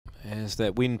As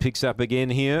that wind picks up again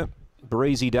here.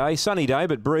 Breezy day, sunny day,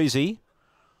 but breezy.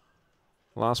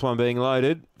 Last one being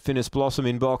loaded. Finis Blossom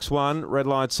in box 1. Red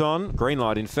light's on. Green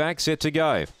light, in fact. Set to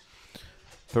go.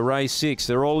 For race 6,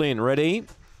 they're all in. Ready?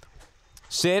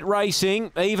 Set, racing.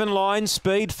 Even line,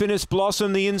 speed. Finis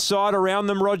Blossom, the inside. Around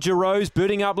them, Roger Rose.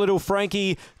 Booting up, Little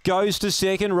Frankie goes to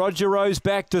second. Roger Rose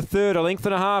back to third. A length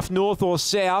and a half north or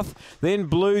south. Then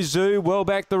Blue Zoo. Well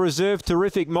back the reserve.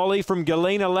 Terrific Molly from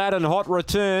Galena Lad and Hot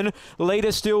Return.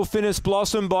 Leader still Finis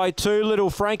Blossom by 2. Little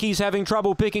Frankie's having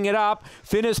trouble picking it up.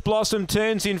 Finis Blossom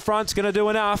turns in front's going to do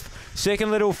enough.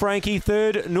 Second, Little Frankie.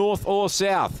 Third, north or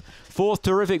south. Fourth,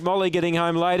 Terrific Molly getting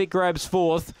home late. It grabs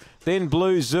fourth. Then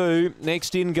Blue Zoo.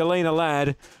 Next in, Galena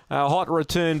Lad. Hot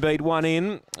Return beat one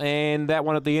in. And that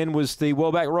one at the end was the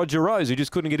well back Roger Rose, who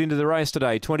just couldn't get into the race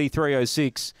today.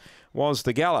 23.06 was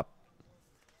the gallop.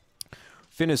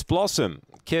 Finis Blossom.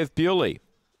 Kev Bewley.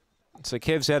 So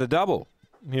Kev's had a double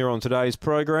here on today's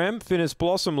program. Finis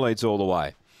Blossom leads all the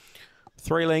way.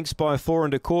 3 lengths by 4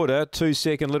 1/4. 2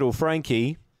 second, Little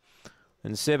Frankie.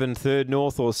 And 7 third,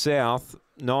 north or south.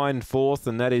 9 fourth,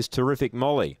 and that is Terrific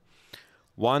Molly.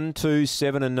 1, 2,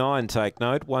 7 and 9, take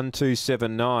note. 1, 2,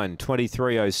 7, 9,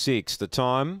 23.06. The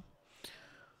time,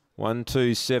 1,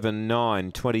 2, 7,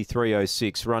 9,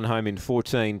 23.06. Run home in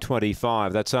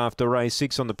 14.25. That's after race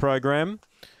 6 on the program.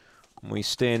 We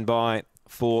stand by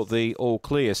for the all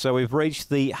clear. So we've reached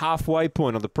the halfway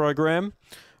point of the program.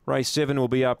 Race 7 will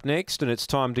be up next, and it's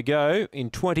time to go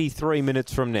in 23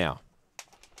 minutes from now.